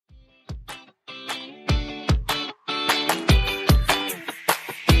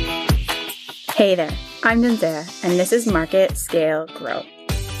Hey there, I'm Nanzea, and this is Market, Scale, Grow,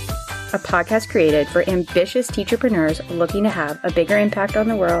 a podcast created for ambitious teacherpreneurs looking to have a bigger impact on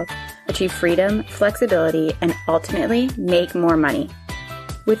the world, achieve freedom, flexibility, and ultimately make more money.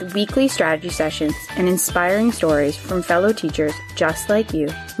 With weekly strategy sessions and inspiring stories from fellow teachers just like you,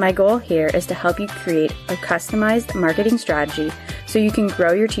 my goal here is to help you create a customized marketing strategy so you can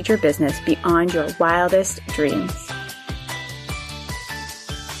grow your teacher business beyond your wildest dreams.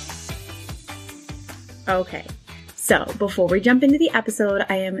 Okay, so before we jump into the episode,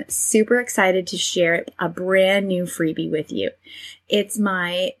 I am super excited to share a brand new freebie with you. It's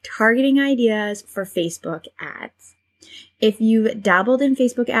my targeting ideas for Facebook ads. If you've dabbled in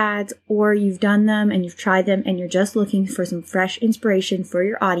Facebook ads or you've done them and you've tried them and you're just looking for some fresh inspiration for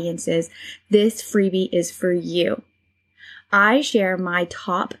your audiences, this freebie is for you. I share my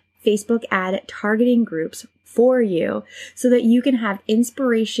top Facebook ad targeting groups for you so that you can have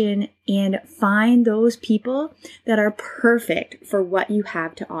inspiration and find those people that are perfect for what you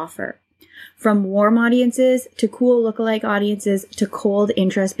have to offer. From warm audiences to cool lookalike audiences to cold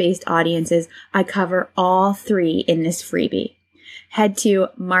interest-based audiences, I cover all three in this freebie. Head to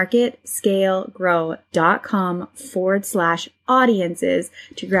marketscalegrow.com/audiences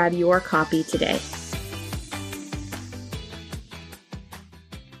to grab your copy today.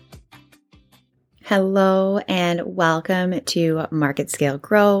 Hello and welcome to Market Scale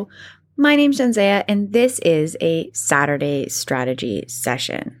Grow. My name's Nanzea and this is a Saturday strategy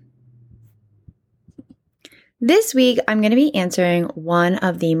session. This week, I'm going to be answering one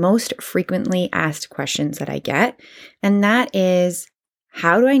of the most frequently asked questions that I get, and that is,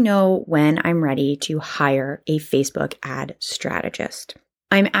 how do I know when I'm ready to hire a Facebook ad strategist?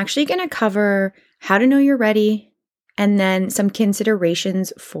 I'm actually going to cover how to know you're ready, and then some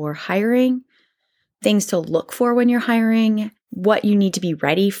considerations for hiring, things to look for when you're hiring, what you need to be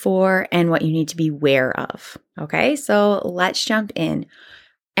ready for, and what you need to be aware of. Okay, so let's jump in.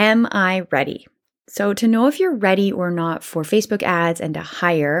 Am I ready? So to know if you're ready or not for Facebook ads and to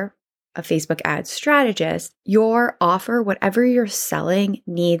hire a Facebook ad strategist, your offer, whatever you're selling,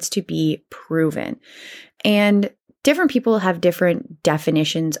 needs to be proven. And different people have different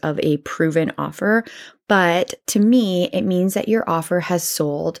definitions of a proven offer, but to me, it means that your offer has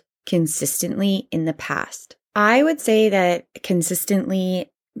sold consistently in the past. I would say that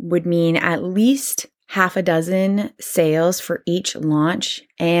consistently would mean at least half a dozen sales for each launch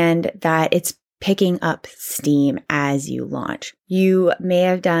and that it's picking up steam as you launch. You may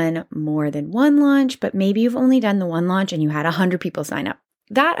have done more than one launch, but maybe you've only done the one launch and you had 100 people sign up.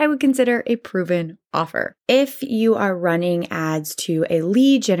 That I would consider a proven offer. If you are running ads to a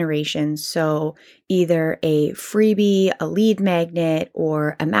lead generation, so either a freebie, a lead magnet,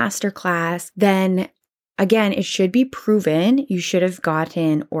 or a masterclass, then again, it should be proven. You should have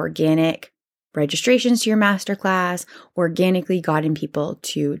gotten organic registrations to your masterclass, organically gotten people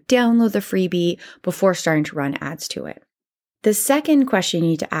to download the freebie before starting to run ads to it. The second question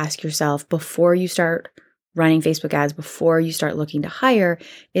you need to ask yourself before you start running Facebook ads, before you start looking to hire,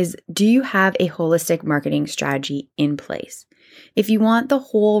 is do you have a holistic marketing strategy in place? If you want the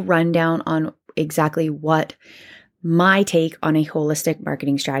whole rundown on exactly what my take on a holistic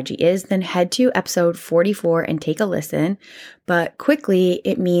marketing strategy is, then head to episode 44 and take a listen. But quickly,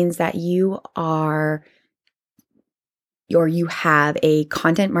 it means that you have a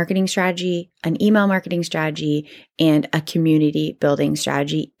content marketing strategy, an email marketing strategy, and a community building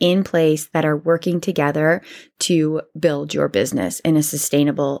strategy in place that are working together to build your business in a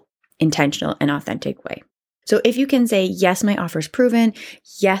sustainable, intentional, and authentic way. So if you can say, yes, my offer is proven,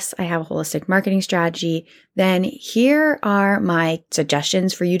 yes, I have a holistic marketing strategy, then here are my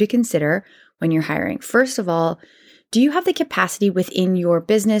suggestions for you to consider when you're hiring. First of all, do you have the capacity within your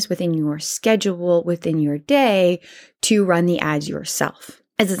business, within your schedule, within your day to run the ads yourself?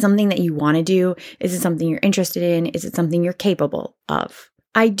 Is it something that you want to do? Is it something you're interested in? Is it something you're capable of?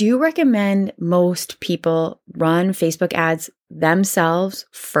 I do recommend most people run Facebook ads themselves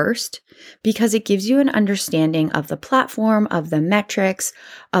first because it gives you an understanding of the platform, of the metrics,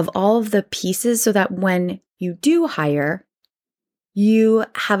 of all of the pieces so that when you do hire, you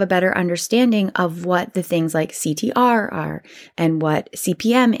have a better understanding of what the things like CTR are and what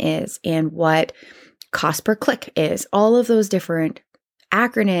CPM is and what cost per click is, all of those different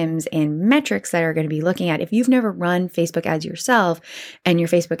acronyms and metrics that are going to be looking at. If you've never run Facebook ads yourself and your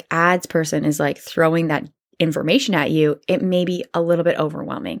Facebook ads person is like throwing that information at you, it may be a little bit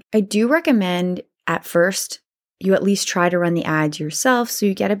overwhelming. I do recommend at first you at least try to run the ads yourself so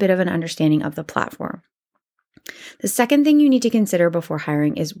you get a bit of an understanding of the platform. The second thing you need to consider before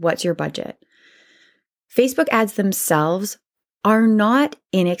hiring is what's your budget? Facebook ads themselves are not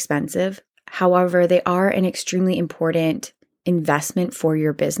inexpensive. However, they are an extremely important investment for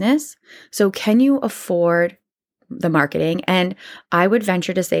your business. So can you afford the marketing? And I would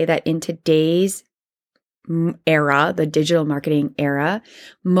venture to say that in today's era, the digital marketing era,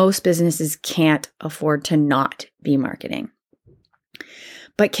 most businesses can't afford to not be marketing.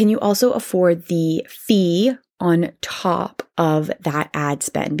 But can you also afford the fee on top of that ad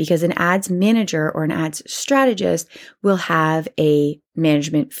spend? Because an ads manager or an ads strategist will have a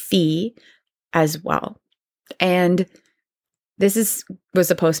management fee as well. And this was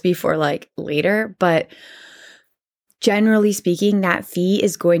supposed to be for like later, but generally speaking, that fee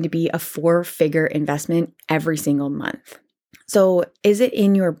is going to be a 4-figure investment every single month. So is it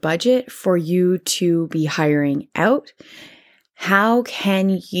in your budget for you to be hiring out? How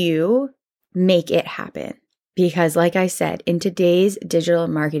can you make it happen? Because like I said, in today's digital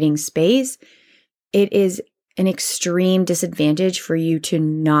marketing space, it is an extreme disadvantage for you to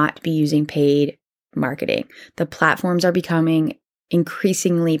not be using paid marketing. The platforms are becoming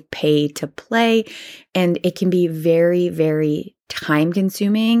increasingly pay to play, and it can be very, very time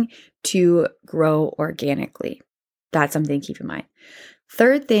consuming to grow organically. That's something to keep in mind.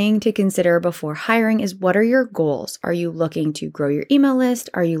 Third thing to consider before hiring is, what are your goals? Are you looking to grow your email list?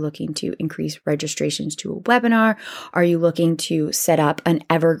 Are you looking to increase registrations to a webinar? Are you looking to set up an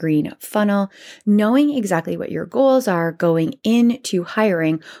evergreen funnel? Knowing exactly what your goals are going into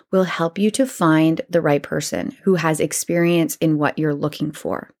hiring will help you to find the right person who has experience in what you're looking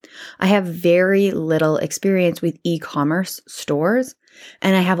for. I have very little experience with e-commerce stores,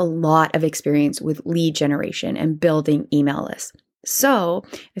 and I have a lot of experience with lead generation and building email lists. So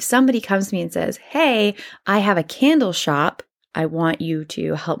if somebody comes to me and says, hey, I have a candle shop, I want you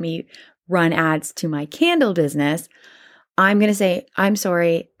to help me run ads to my candle business, I'm going to say, I'm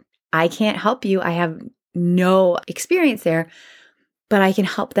sorry, I can't help you. I have no experience there, but I can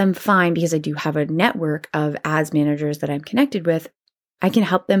help them find, because I do have a network of ads managers that I'm connected with, I can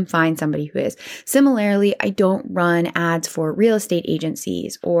help them find somebody who is. Similarly, I don't run ads for real estate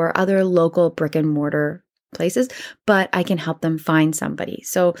agencies or other local brick and mortar places, but I can help them find somebody.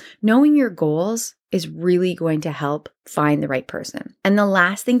 So knowing your goals is really going to help find the right person. And the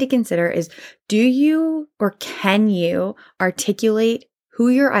last thing to consider is, do you or can you articulate who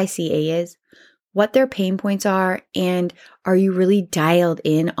your ICA is, what their pain points are, and are you really dialed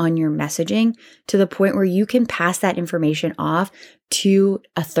in on your messaging to the point where you can pass that information off to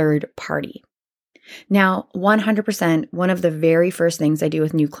a third party? Now, 100%, one of the very first things I do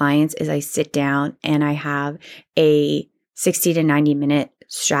with new clients is I sit down and I have a 60 to 90 minute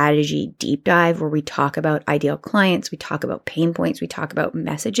strategy deep dive where we talk about ideal clients, we talk about pain points, we talk about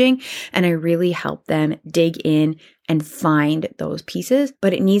messaging, and I really help them dig in and find those pieces.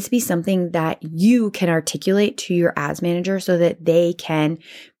 But it needs to be something that you can articulate to your ads manager so that they can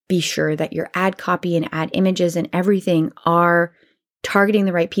be sure that your ad copy and ad images and everything are targeting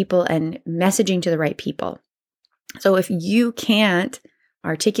the right people and messaging to the right people. So if you can't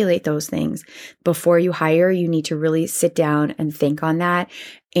articulate those things before you hire, you need to really sit down and think on that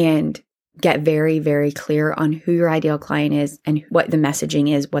and get very, very clear on who your ideal client is and what the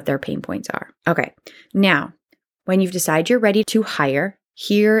messaging is, what their pain points are. Okay. Now, when you've decided you're ready to hire,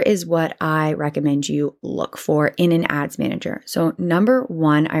 here is what I recommend you look for in an ads manager. So number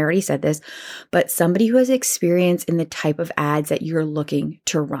one, I already said this, but somebody who has experience in the type of ads that you're looking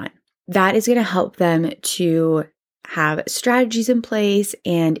to run. That is going to help them to have strategies in place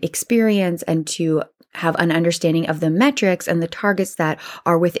and experience and to have an understanding of the metrics and the targets that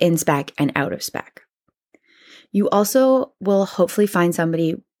are within spec and out of spec. You also will hopefully find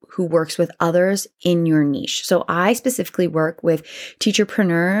somebody who works with others in your niche. So I specifically work with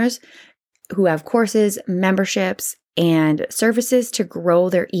teacherpreneurs who have courses, memberships, and services to grow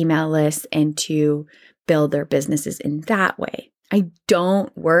their email list and to build their businesses in that way. I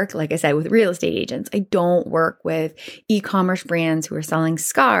don't work, like I said, with real estate agents. I don't work with e-commerce brands who are selling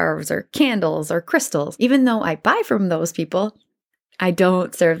scarves or candles or crystals. Even though I buy from those people, I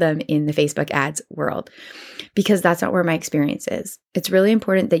don't serve them in the Facebook ads world because that's not where my experience is. It's really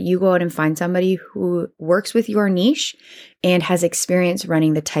important that you go out and find somebody who works with your niche and has experience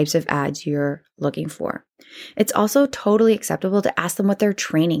running the types of ads you're looking for. It's also totally acceptable to ask them what their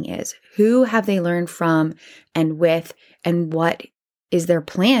training is. Who have they learned from and with, and what is their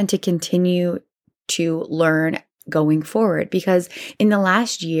plan to continue to learn going forward? Because in the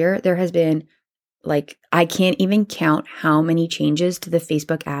last year, there has been I can't even count how many changes to the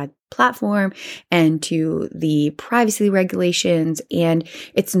Facebook ad platform and to the privacy regulations, and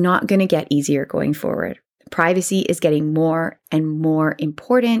it's not going to get easier going forward. Privacy is getting more and more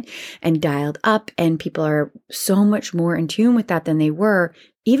important and dialed up, and people are so much more in tune with that than they were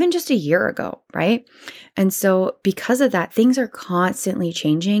even just a year ago, right? And so because of that, things are constantly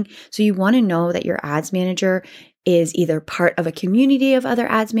changing. So you want to know that your ads manager is either part of a community of other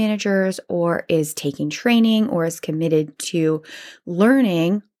ads managers or is taking training or is committed to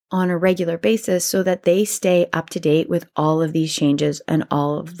learning on a regular basis so that they stay up to date with all of these changes and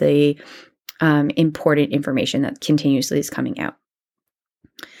all of the important information that continuously is coming out.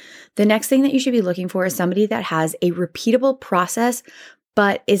 The next thing that you should be looking for is somebody that has a repeatable process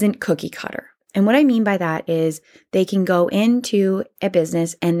but isn't cookie cutter. And what I mean by that is they can go into a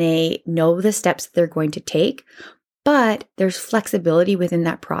business and they know the steps that they're going to take, but there's flexibility within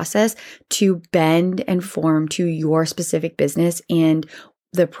that process to bend and form to your specific business and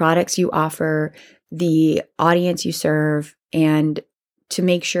the products you offer, the audience you serve, and to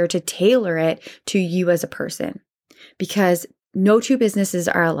make sure to tailor it to you as a person. Because no two businesses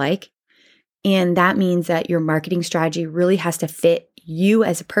are alike. And that means that your marketing strategy really has to fit you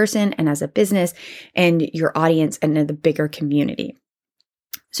as a person and as a business and your audience and the bigger community.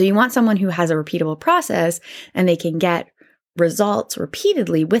 So you want someone who has a repeatable process and they can get results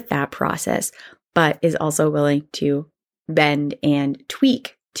repeatedly with that process, but is also willing to bend and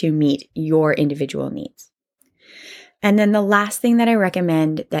tweak to meet your individual needs. And then the last thing that I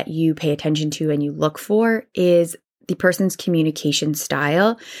recommend that you pay attention to and you look for is the person's communication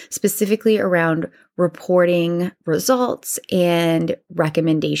style, specifically around reporting results and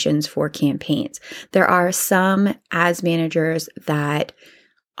recommendations for campaigns. There are some ads managers that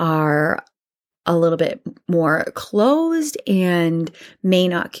are a little bit more closed and may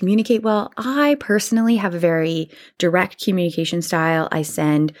not communicate well. I personally have a very direct communication style. I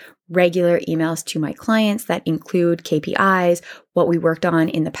send regular emails to my clients that include KPIs, what we worked on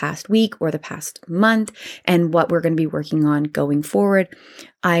in the past week or the past month, and what we're going to be working on going forward.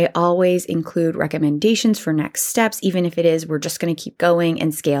 I always include recommendations for next steps, even if it is we're just going to keep going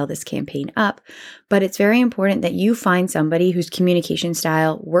and scale this campaign up. But it's very important that you find somebody whose communication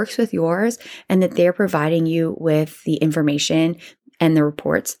style works with yours and that they're providing you with the information and the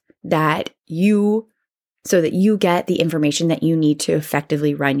reports so that you get the information that you need to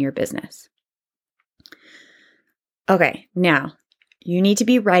effectively run your business. Okay, now you need to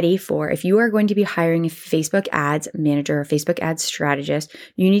be ready for, if you are going to be hiring a Facebook ads manager or Facebook ads strategist,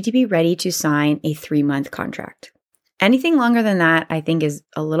 you need to be ready to sign a 3-month contract. Anything longer than that, I think, is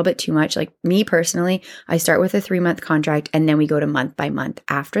a little bit too much. Like me personally, I start with a 3-month contract and then we go to month by month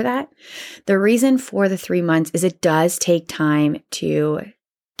after that. The reason for the 3 months is it does take time to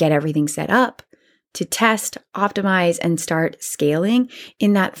get everything set up, to test, optimize, and start scaling.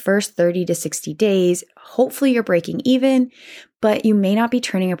 In that first 30 to 60 days, hopefully you're breaking even, but you may not be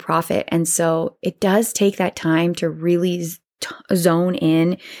turning a profit. And so it does take that time to really zone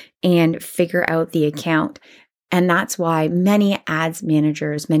in and figure out the account. And that's why many ads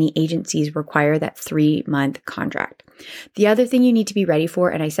managers, many agencies require that 3-month contract. The other thing you need to be ready for,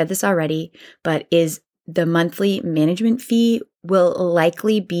 and I said this already, but is the monthly management fee will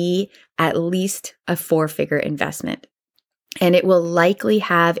likely be at least a 4-figure investment. And it will likely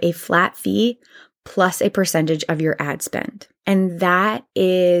have a flat fee plus a percentage of your ad spend. And that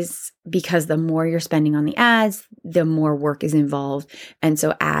is because the more you're spending on the ads, the more work is involved. And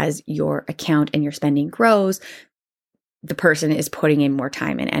so as your account and your spending grows, the person is putting in more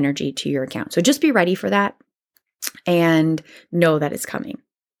time and energy to your account. So just be ready for that and know that it's coming.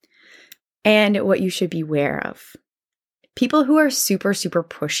 And what you should be aware of. People who are super, super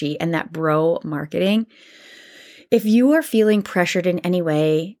pushy and that bro marketing, if you are feeling pressured in any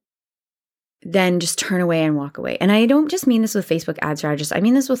way, then just turn away and walk away. And I don't just mean this with Facebook ad strategists. I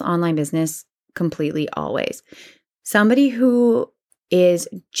mean this with online business completely always. Somebody who is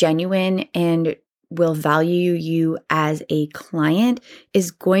genuine and will value you as a client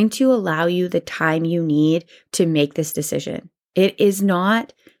is going to allow you the time you need to make this decision. It is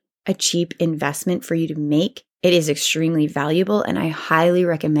not a cheap investment for you to make. It is extremely valuable, and I highly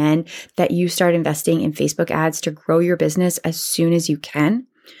recommend that you start investing in Facebook ads to grow your business as soon as you can.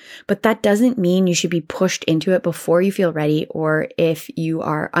 But that doesn't mean you should be pushed into it before you feel ready or if you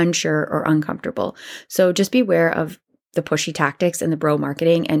are unsure or uncomfortable. So just beware of the pushy tactics and the bro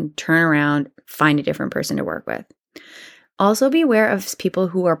marketing and turn around, find a different person to work with. Also beware of people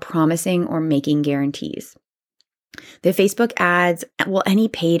who are promising or making guarantees. The Facebook ads, any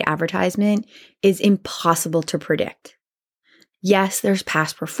paid advertisement is impossible to predict. Yes, there's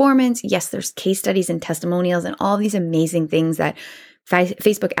past performance. Yes, there's case studies and testimonials and all these amazing things that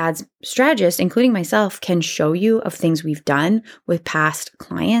Facebook ads strategists, including myself, can show you of things we've done with past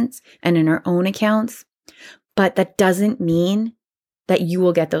clients and in our own accounts. But that doesn't mean that you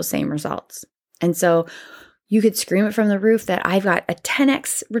will get those same results. And so You could scream it from the roof that I've got a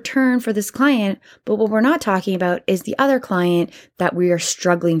 10x return for this client, but what we're not talking about is the other client that we are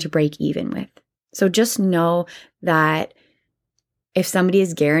struggling to break even with. So just know that if somebody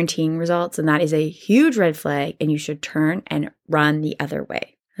is guaranteeing results, then that is a huge red flag and you should turn and run the other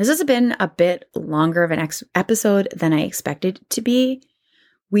way. This has been a bit longer of an episode than I expected it to be.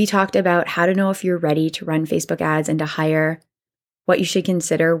 We talked about how to know if you're ready to run Facebook ads and to hire, what you should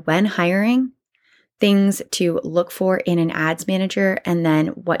consider when hiring, things to look for in an ads manager, and then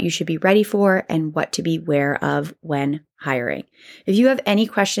what you should be ready for and what to be aware of when hiring. If you have any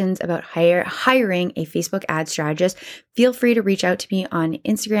questions about hiring a Facebook ad strategist, feel free to reach out to me on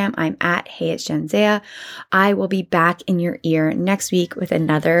Instagram. I'm at HeyIt'sJenZea. I will be back in your ear next week with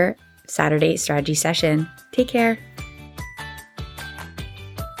another Saturday strategy session. Take care.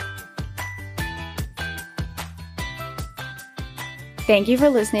 Thank you for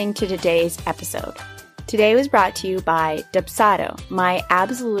listening to today's episode. Today was brought to you by Dubsado, my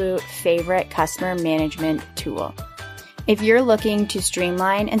absolute favorite customer management tool. If you're looking to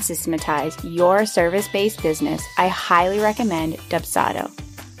streamline and systematize your service-based business, I highly recommend Dubsado.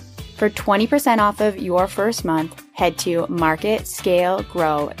 For 20% off of your first month, head to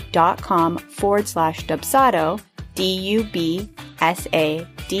marketscalegrow.com/Dubsado, DUBSADO,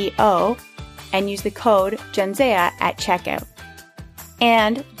 and use the code JenZea at checkout.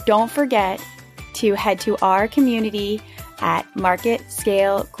 And don't forget to head to our community at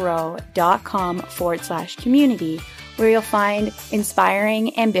marketscalegrow.com/community, where you'll find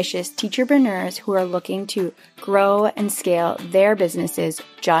inspiring, ambitious teacherpreneurs who are looking to grow and scale their businesses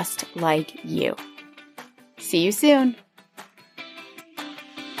just like you. See you soon.